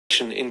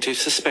investigation into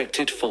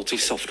suspected faulty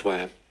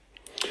software.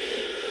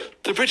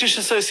 The British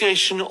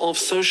Association of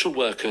Social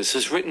Workers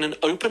has written an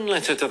open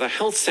letter to the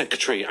Health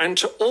Secretary and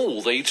to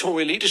all the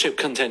Tory leadership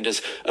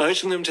contenders,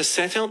 urging them to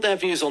set out their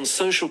views on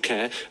social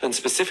care and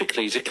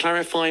specifically to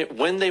clarify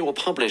when they will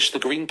publish the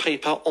Green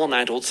Paper on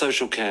adult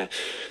social care.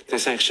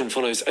 This action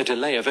follows a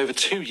delay of over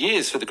 2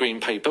 years for the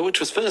Green Paper, which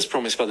was first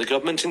promised by the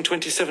government in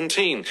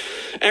 2017.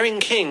 Erin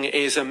King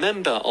is a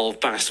member of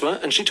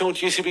BASW, and she told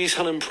UCB's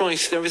Helen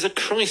Price there is a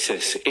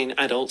crisis in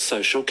adult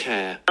social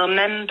care. Our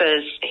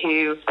members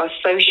who are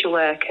social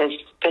workers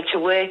that are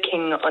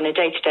working on a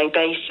day-to-day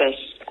basis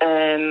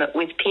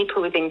with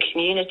people within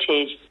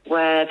communities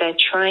where they're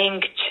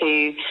trying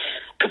to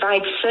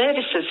provide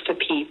services for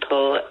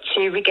people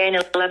to regain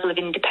a level of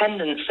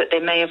independence that they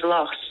may have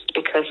lost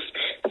because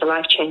of a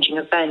life-changing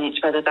event,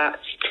 whether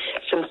that's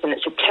something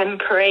that's a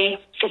temporary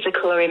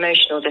physical or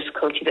emotional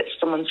difficulty that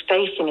someone's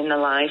facing in their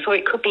life, or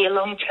it could be a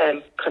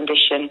long-term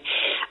condition.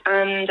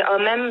 And our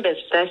members,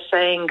 they're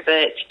saying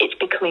that it's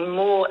becoming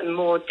more and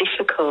more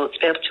difficult to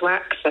be able to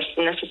access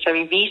the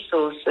necessary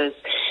resources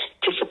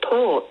to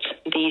support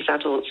these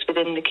adults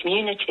within the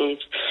communities.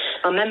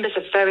 Our members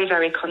are very,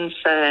 very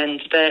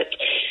concerned that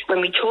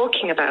when we're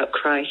talking about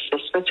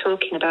crisis, we're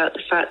talking about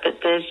the fact that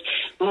there's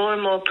more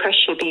and more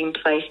pressure being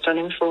placed on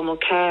informal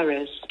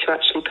carers to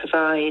actually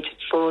provide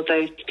for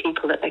those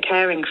people that they're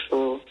caring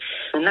for,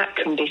 and that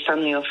can be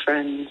family or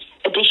friends.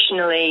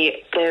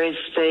 Additionally, there is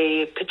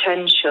the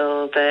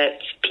potential that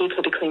people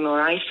are becoming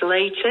more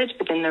isolated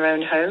within their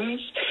own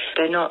homes.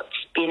 They're not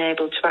being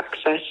able to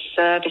access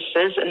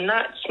services, and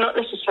that's not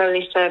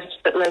necessarily services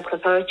that local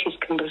authorities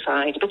can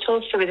provide, but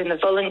also within the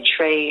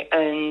voluntary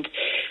and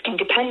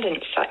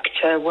independent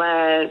sector,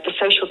 where the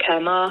social care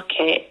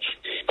market,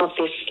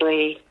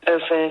 obviously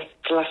over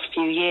the last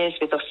few years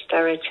with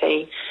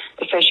austerity,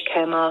 the social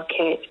care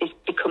market is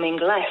becoming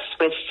less,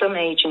 with some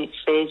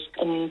agencies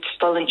and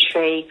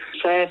voluntary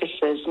services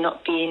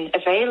not being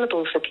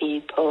available for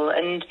people.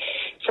 And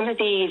some of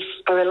these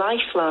are a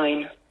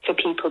lifeline for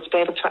people to be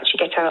able to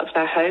actually get out of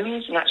their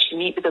homes and actually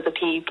meet with other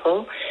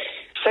people.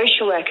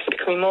 Social workers are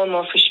becoming more and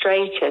more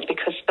frustrated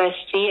because they're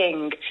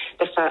seeing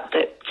the fact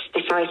that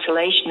this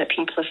isolation that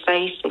people are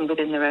facing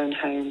within their own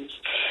homes,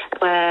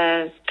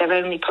 where they're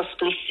only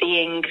possibly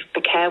seeing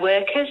the care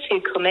workers who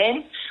come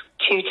in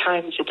 2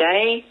 times a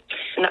day,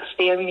 and that's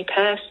the only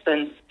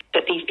person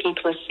that these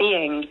people are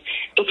seeing.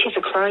 It is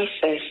a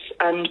crisis,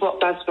 and what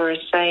BASW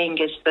is saying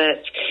is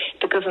that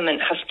the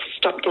government has to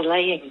stop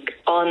delaying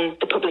on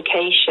the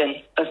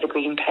publication of the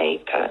Green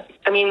Paper.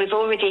 I mean, we've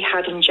already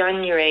had in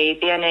January,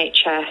 the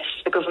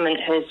NHS, the government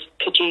has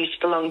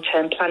produced a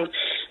long-term plan,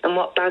 and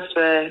what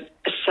BASW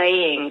are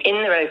saying in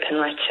their open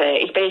letter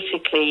is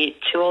basically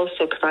to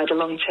also provide a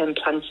long-term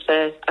plan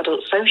for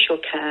adult social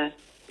care.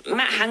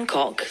 Matt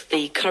Hancock,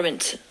 the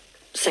current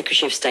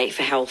Secretary of State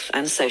for Health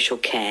and Social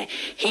Care,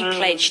 he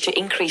pledged to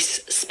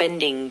increase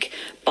spending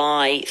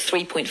by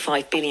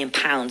 £3.5 billion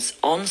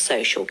on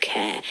social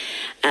care,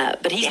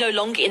 but he's no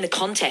longer in the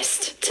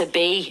contest to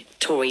be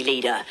Tory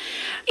leader.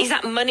 Is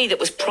that money that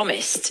was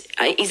promised,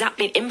 is that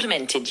been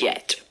implemented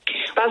yet?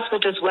 BASW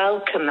does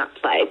welcome that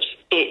pledge.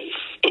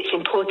 It's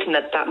important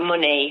that that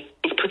money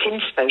is put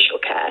into social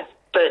care,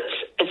 but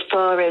as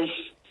far as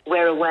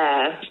we're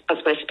aware, as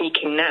we're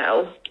speaking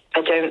now,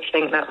 I don't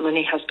think that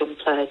money has been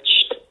pledged.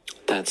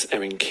 That's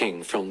Erin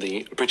King from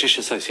the British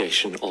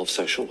Association of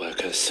Social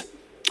Workers.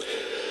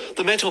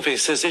 The Met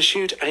Office has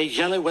issued a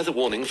yellow weather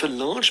warning for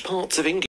large parts of England.